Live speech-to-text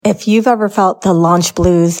If you've ever felt the launch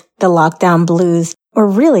blues, the lockdown blues, or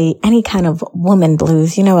really any kind of woman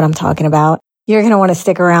blues, you know what I'm talking about. You're going to want to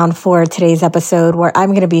stick around for today's episode where I'm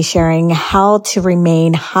going to be sharing how to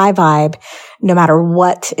remain high vibe no matter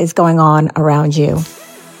what is going on around you.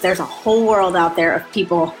 There's a whole world out there of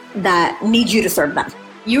people that need you to serve them.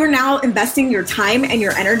 You are now investing your time and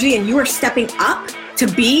your energy, and you are stepping up to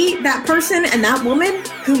be that person and that woman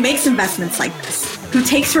who makes investments like this, who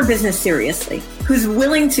takes her business seriously, who's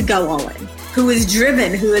willing to go all in, who is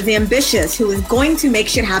driven, who is ambitious, who is going to make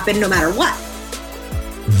shit happen no matter what.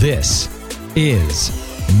 This is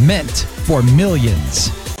Meant for Millions.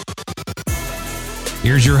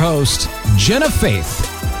 Here's your host, Jenna Faith.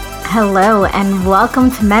 Hello, and welcome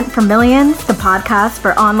to Meant for Millions, the podcast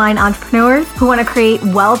for online entrepreneurs who want to create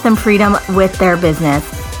wealth and freedom with their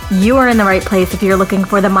business. You are in the right place if you're looking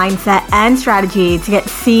for the mindset and strategy to get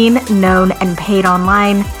seen, known, and paid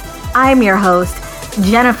online. I'm your host,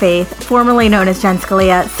 Jenna Faith, formerly known as Jen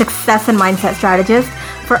Scalia, success and mindset strategist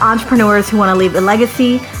for entrepreneurs who want to leave a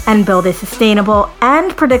legacy and build a sustainable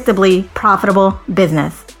and predictably profitable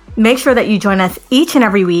business. Make sure that you join us each and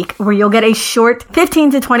every week where you'll get a short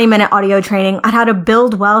 15 to 20 minute audio training on how to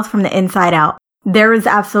build wealth from the inside out. There is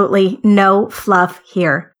absolutely no fluff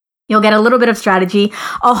here. You'll get a little bit of strategy,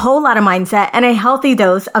 a whole lot of mindset, and a healthy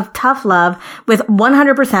dose of tough love with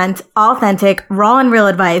 100% authentic, raw and real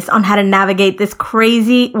advice on how to navigate this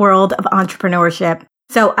crazy world of entrepreneurship.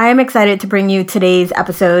 So I am excited to bring you today's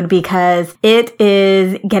episode because it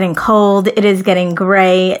is getting cold. It is getting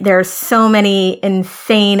gray. There's so many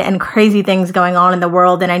insane and crazy things going on in the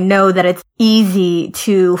world. And I know that it's easy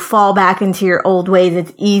to fall back into your old ways.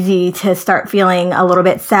 It's easy to start feeling a little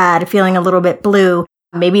bit sad, feeling a little bit blue.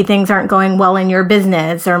 Maybe things aren't going well in your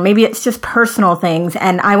business, or maybe it's just personal things.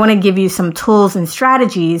 And I want to give you some tools and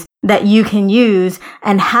strategies that you can use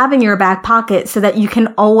and have in your back pocket so that you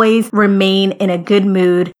can always remain in a good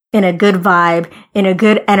mood, in a good vibe, in a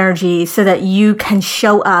good energy, so that you can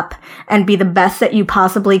show up and be the best that you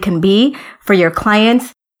possibly can be for your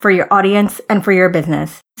clients, for your audience, and for your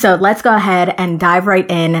business. So let's go ahead and dive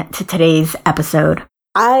right in to today's episode.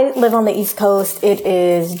 I live on the East Coast. It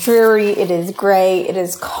is dreary, it is gray, it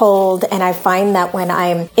is cold, and I find that when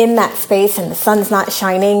I'm in that space and the sun's not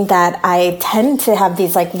shining, that I tend to have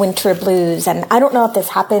these like winter blues. And I don't know if this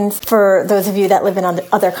happens for those of you that live in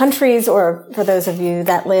other countries or for those of you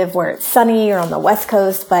that live where it's sunny or on the West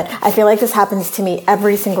Coast, but I feel like this happens to me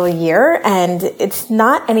every single year, and it's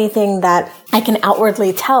not anything that I can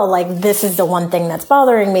outwardly tell, like this is the one thing that's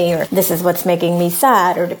bothering me, or this is what's making me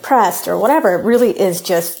sad or depressed or whatever. It really is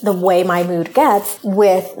just the way my mood gets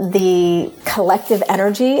with the collective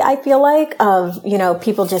energy, I feel like, of, you know,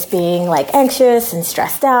 people just being like anxious and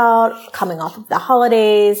stressed out, coming off of the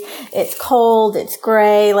holidays. It's cold, it's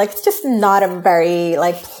gray, like it's just not a very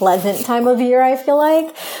like pleasant time of year, I feel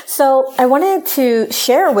like. So I wanted to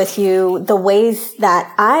share with you the ways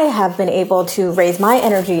that I have been able to raise my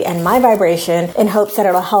energy and my vibration in hopes that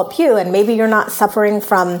it'll help you. And maybe you're not suffering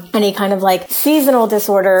from any kind of like seasonal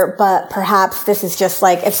disorder, but perhaps this is just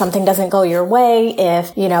like if something doesn't go your way,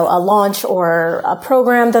 if, you know, a launch or a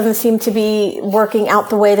program doesn't seem to be working out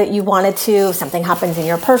the way that you wanted to, if something happens in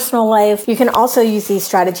your personal life, you can also use these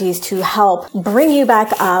strategies to help bring you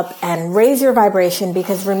back up and raise your vibration.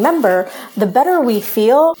 Because remember, the better we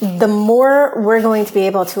feel, the more we're going to be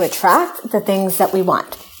able to attract the things that we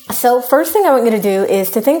want. So first thing I want you to do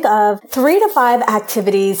is to think of 3 to 5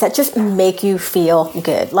 activities that just make you feel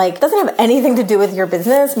good. Like, it doesn't have anything to do with your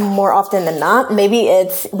business more often than not. Maybe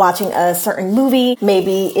it's watching a certain movie.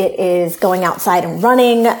 Maybe it is going outside and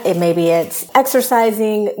running. Maybe it's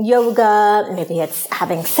exercising, yoga. Maybe it's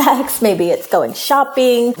having sex. Maybe it's going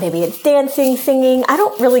shopping. Maybe it's dancing, singing. I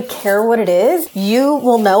don't really care what it is. You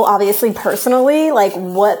will know, obviously, personally, like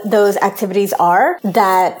what those activities are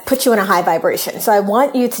that put you in a high vibration. So I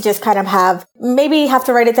want you to just kind of maybe have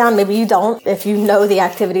to write it down. Maybe you don't. If you know the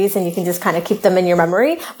activities, and you can just kind of keep them in your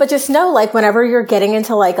memory. But just know, like, whenever you're getting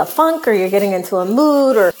into like a funk or you're getting into a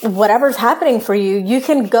mood or whatever's happening for you, you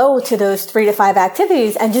can go to those 3 to 5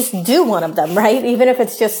 activities and just do one of them, right? Even if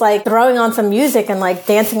it's just like throwing on some music and like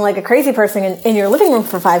dancing like a crazy person in your living room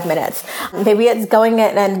for 5 minutes. Maybe it's going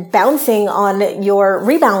in and bouncing on your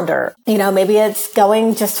rebounder. You know, maybe it's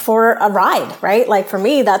going just for a ride, right? Like for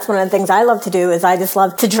me, that's one of the things I love to do is I just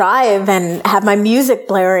love to drive and have my music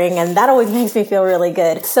blaring, and that always makes me feel really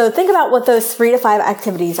good. So think about what those 3 to 5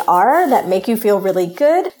 activities are that make you feel really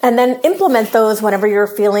good, and then implement those whenever you're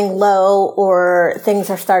feeling low or things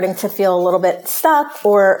are starting to feel a little bit stuck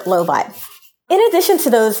or low vibe. in addition to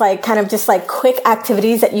those like kind of just like quick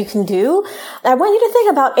activities that you can do, I want you to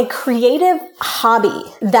think about a creative hobby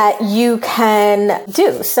that you can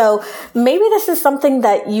do. So maybe this is something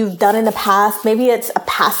that you've done in the past. Maybe it's a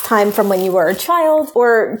pastime from when you were a child,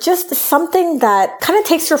 or just something that kind of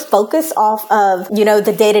takes your focus off of,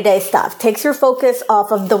 the day-to-day stuff, takes your focus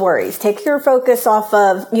off of the worries, takes your focus off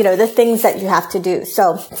of, the things that you have to do.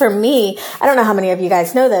 So for me, I don't know how many of you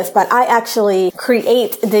guys know this, but I actually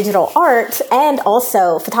create digital art and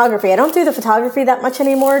also photography. I don't do the photography that much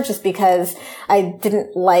anymore just because I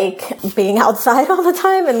didn't like being outside all the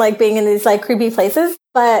time and like being in these like creepy places.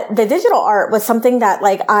 But the digital art was something that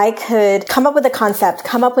like I could come up with a concept,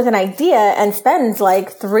 come up with an idea, and spend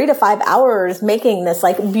like 3 to 5 hours making this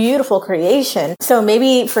like beautiful creation. So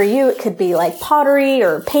maybe for you, it could be like pottery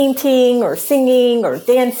or painting or singing or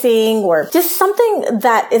dancing or just something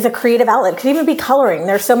that is a creative outlet. It could even be coloring.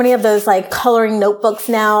 There's so many of those like coloring notebooks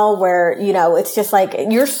now where, it's just like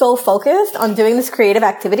you're so focused on doing this creative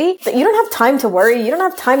activity that you don't have time to worry. You don't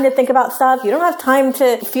have time to think about stuff. You don't have time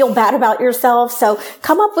to feel bad about yourself. So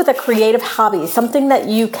come up with a creative hobby, something that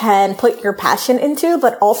you can put your passion into,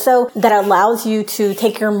 but also that allows you to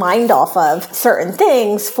take your mind off of certain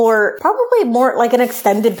things for probably more like an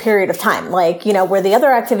extended period of time. Like, where the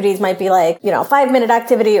other activities might be like, 5-minute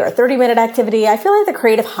activity or 30-minute activity. I feel like the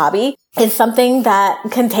creative hobby is something that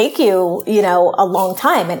can take you, a long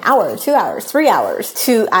time, an hour, 2 hours, 3 hours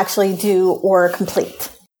to actually do or complete.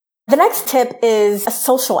 The next tip is a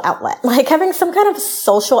social outlet, like having some kind of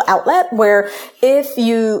social outlet where if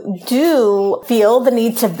you do feel the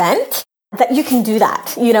need to vent, that you can do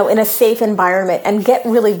that, in a safe environment and get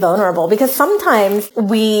really vulnerable, because sometimes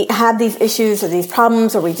we have these issues or these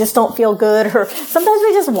problems, or we just don't feel good, or sometimes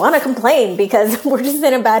we just want to complain because we're just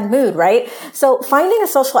in a bad mood, right? So finding a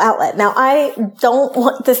social outlet. Now, I don't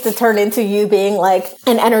want this to turn into you being like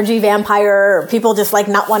an energy vampire or people just like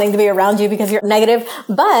not wanting to be around you because you're negative,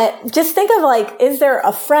 but just think of like, is there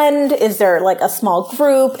a friend? Is there like a small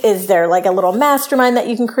group? Is there like a little mastermind that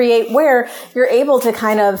you can create where you're able to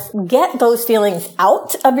kind of get those feelings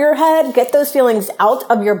out of your head, get those feelings out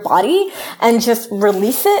of your body, and just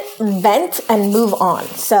release it, vent, and move on.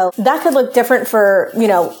 So that could look different for,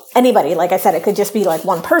 anybody. Like I said, it could just be like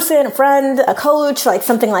one person, a friend, a coach, like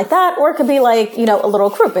something like that. Or it could be like, a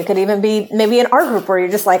little group. It could even be maybe an art group where you're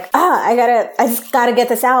just like, I just gotta get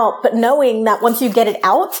this out. But knowing that once you get it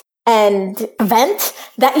out and vent,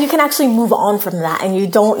 that you can actually move on from that, and you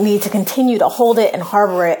don't need to continue to hold it and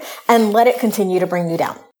harbor it and let it continue to bring you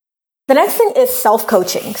down. The next thing is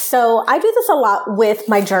self-coaching. So I do this a lot with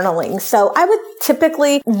my journaling. So I would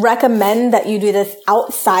typically recommend that you do this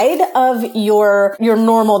outside of your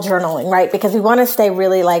normal journaling, right? Because we want to stay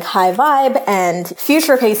really like high vibe and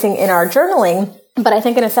future pacing in our journaling. But I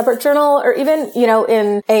think in a separate journal, or even,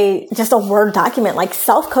 in just a Word document, like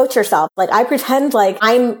self-coach yourself. Like I pretend like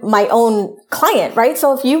I'm my own client, right?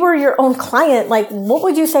 So if you were your own client, like what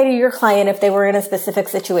would you say to your client if they were in a specific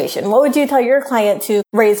situation? What would you tell your client to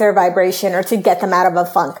raise their vibration or to get them out of a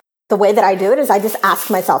funk? The way that I do it is I just ask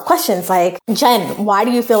myself questions like, Jen, why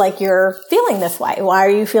do you feel like you're feeling this way? Why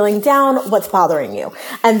are you feeling down? What's bothering you?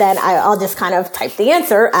 And then I'll just kind of type the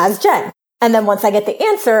answer as Jen. And then once I get the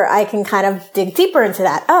answer, I can kind of dig deeper into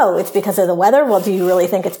that. Oh, it's because of the weather. Well, do you really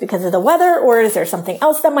think it's because of the weather? Or is there something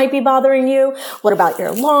else that might be bothering you? What about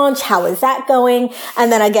your launch? How is that going?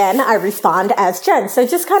 And then again, I respond as Jen. So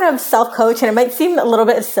just kind of self-coach, and it might seem a little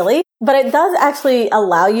bit silly, but it does actually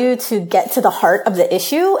allow you to get to the heart of the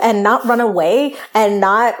issue and not run away and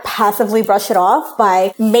not passively brush it off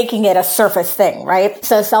by making it a surface thing, right?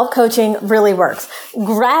 So self-coaching really works.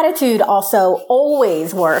 Gratitude also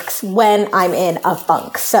always works when I'm in a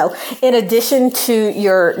funk. So in addition to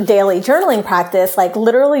your daily journaling practice, like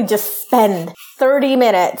literally just spend 30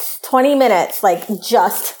 minutes, 20 minutes, like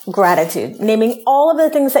just gratitude, naming all of the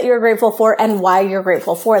things that you're grateful for and why you're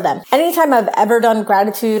grateful for them. Anytime I've ever done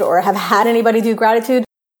gratitude or have had anybody do gratitude,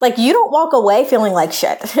 like you don't walk away feeling like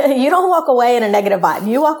shit. You don't walk away in a negative vibe.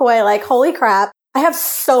 You walk away like, holy crap, I have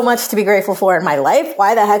so much to be grateful for in my life.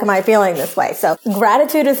 Why the heck am I feeling this way? So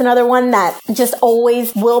gratitude is another one that just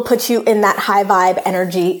always will put you in that high vibe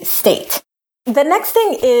energy state. The next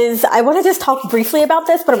thing is, I want to just talk briefly about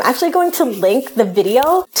this, but I'm actually going to link the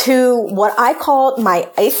video to what I call my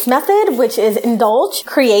ICE method, which is indulge,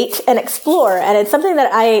 create, and explore. And it's something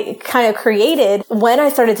that I kind of created when I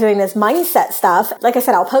started doing this mindset stuff. Like I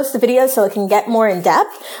said, I'll post the video so it can get more in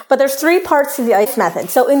depth, but there's 3 parts to the ICE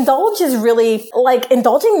method. So indulge is really like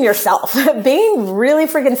indulging in yourself, being really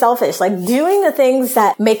freaking selfish, like doing the things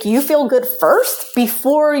that make you feel good first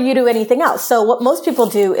before you do anything else. So what most people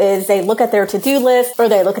do is they look at their to-do to-do list, or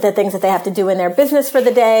they look at the things that they have to do in their business for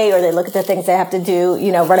the day, or they look at the things they have to do,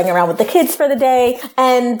 running around with the kids for the day.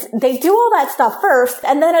 And they do all that stuff first.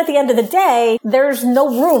 And then at the end of the day, there's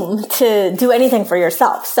no room to do anything for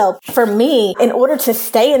yourself. So for me, in order to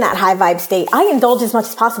stay in that high vibe state, I indulge as much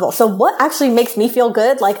as possible. So what actually makes me feel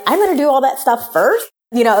good? Like, I'm going to do all that stuff first.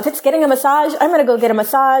 If it's getting a massage, I'm going to go get a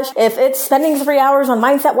massage. If it's spending 3 hours on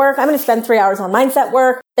mindset work, I'm going to spend 3 hours on mindset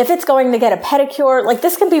work. If it's going to get a pedicure, like,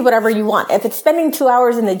 this can be whatever you want. If it's spending 2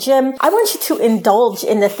 hours in the gym, I want you to indulge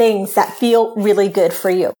in the things that feel really good for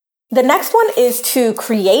you. The next one is to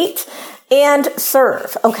create and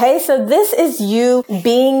serve. Okay. So this is you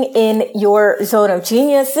being in your zone of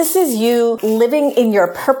genius. This is you living in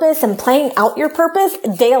your purpose and playing out your purpose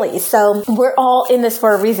daily. So we're all in this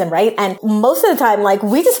for a reason, right? And most of the time, like,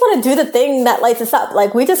 we just want to do the thing that lights us up.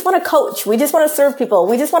 Like, we just want to coach. We just want to serve people.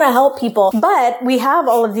 We just want to help people. But we have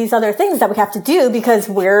all of these other things that we have to do because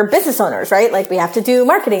we're business owners, right? Like, we have to do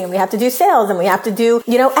marketing, and we have to do sales, and we have to do,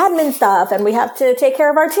 admin stuff, and we have to take care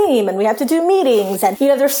of our team, and we have to do meetings. And,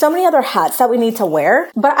 there's so many other hats that we need to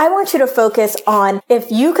wear. But I want you to focus on,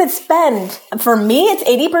 if you could spend, for me, it's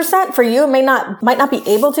 80%. For you, it might not be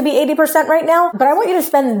able to be 80% right now, but I want you to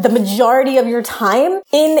spend the majority of your time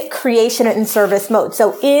in creation and service mode.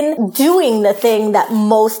 So in doing the thing that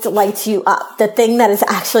most lights you up, the thing that is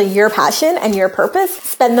actually your passion and your purpose,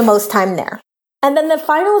 spend the most time there. And then the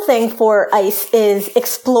final thing for ICE is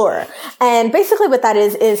explore. And basically what that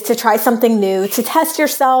is to try something new, to test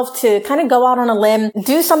yourself, to kind of go out on a limb,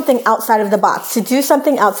 do something outside of the box, to do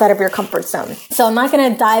something outside of your comfort zone. So I'm not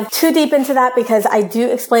going to dive too deep into that because I do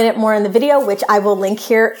explain it more in the video, which I will link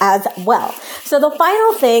here as well. So the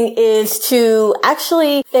final thing is to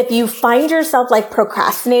actually, if you find yourself like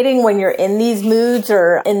procrastinating when you're in these moods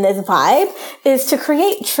or in this vibe, is to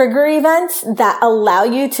create trigger events that allow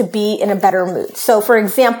you to be in a better mood. So for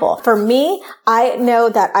example, for me, I know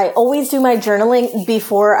that I always do my journaling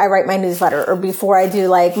before I write my newsletter or before I do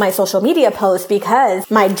like my social media posts, because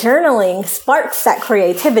my journaling sparks that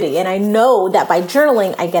creativity. And I know that by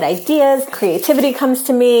journaling, I get ideas, creativity comes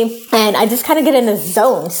to me, and I just kind of get in a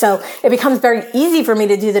zone. So it becomes very easy for me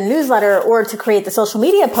to do the newsletter or to create the social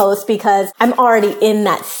media post because I'm already in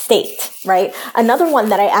that state, right? Another one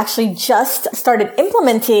that I actually just started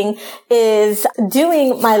implementing is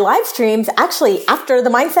doing my live streams actually after the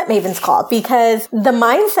Mindset Mavens call, because the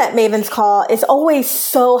Mindset Mavens call is always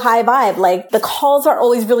so high vibe. Like, the calls are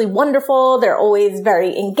always really wonderful. They're always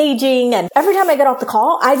very engaging. And every time I get off the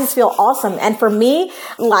call, I just feel awesome. And for me,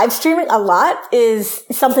 live streaming a lot is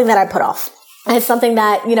something that I put off. And it's something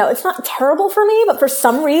that, it's not terrible for me, but for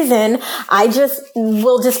some reason, I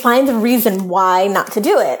will find a reason why not to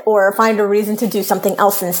do it, or find a reason to do something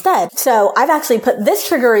else instead. So I've actually put this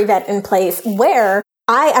trigger event in place where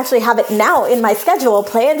I actually have it now in my schedule,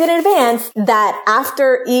 planned in advance, that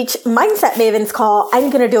after each Mindset Mavens call, I'm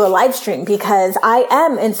going to do a live stream because I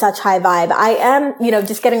am in such high vibe. I am,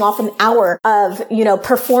 just getting off an hour of,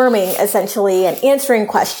 performing essentially and answering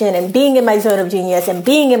question and being in my zone of genius and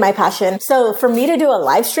being in my passion. So for me to do a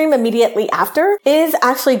live stream immediately after is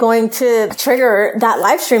actually going to trigger that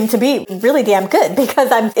live stream to be really damn good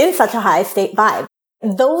because I'm in such a high state vibe.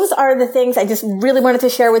 Those are the things I just really wanted to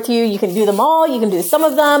share with you. You can do them all. You can do some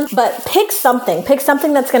of them, but pick something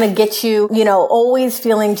that's going to get you, always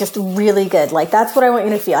feeling just really good. Like, that's what I want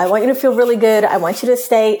you to feel. I want you to feel really good. I want you to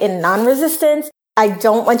stay in non-resistance. I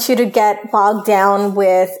don't want you to get bogged down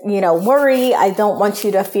with, worry. I don't want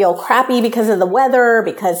you to feel crappy because of the weather,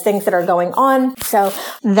 because things that are going on. So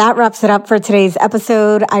that wraps it up for today's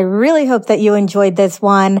episode. I really hope that you enjoyed this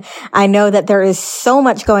one. I know that there is so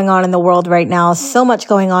much going on in the world right now, so much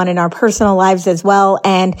going on in our personal lives as well.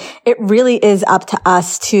 And it really is up to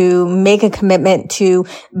us to make a commitment to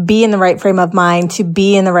be in the right frame of mind, to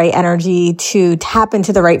be in the right energy, to tap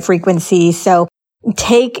into the right frequency. So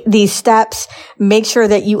take these steps, make sure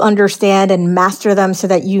that you understand and master them so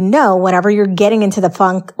that whenever you're getting into the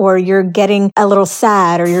funk or you're getting a little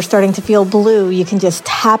sad or you're starting to feel blue, you can just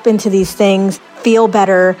tap into these things, feel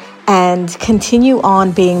better, and continue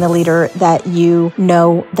on being the leader that you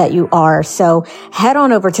know that you are. So head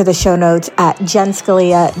on over to the show notes at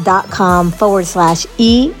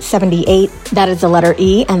jenscalia.com/E78. That is the letter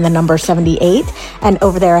E and the number 78. And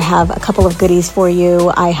over there, I have a couple of goodies for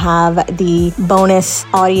you. I have the bonus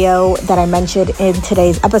audio that I mentioned in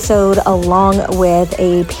today's episode, along with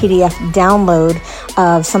a PDF download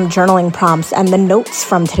of some journaling prompts and the notes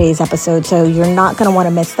from today's episode. So you're not going to want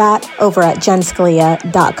to miss that over at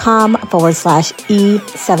jenscalia.com/E78.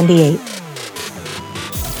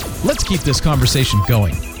 Let's keep this conversation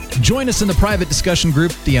going. Join us in the private discussion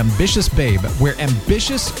group, The Ambitious Babe, where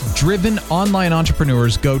ambitious, driven online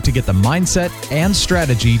entrepreneurs go to get the mindset and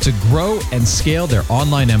strategy to grow and scale their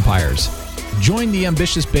online empires. Join The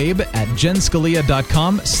Ambitious Babe at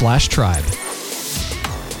jenscalia.com/tribe.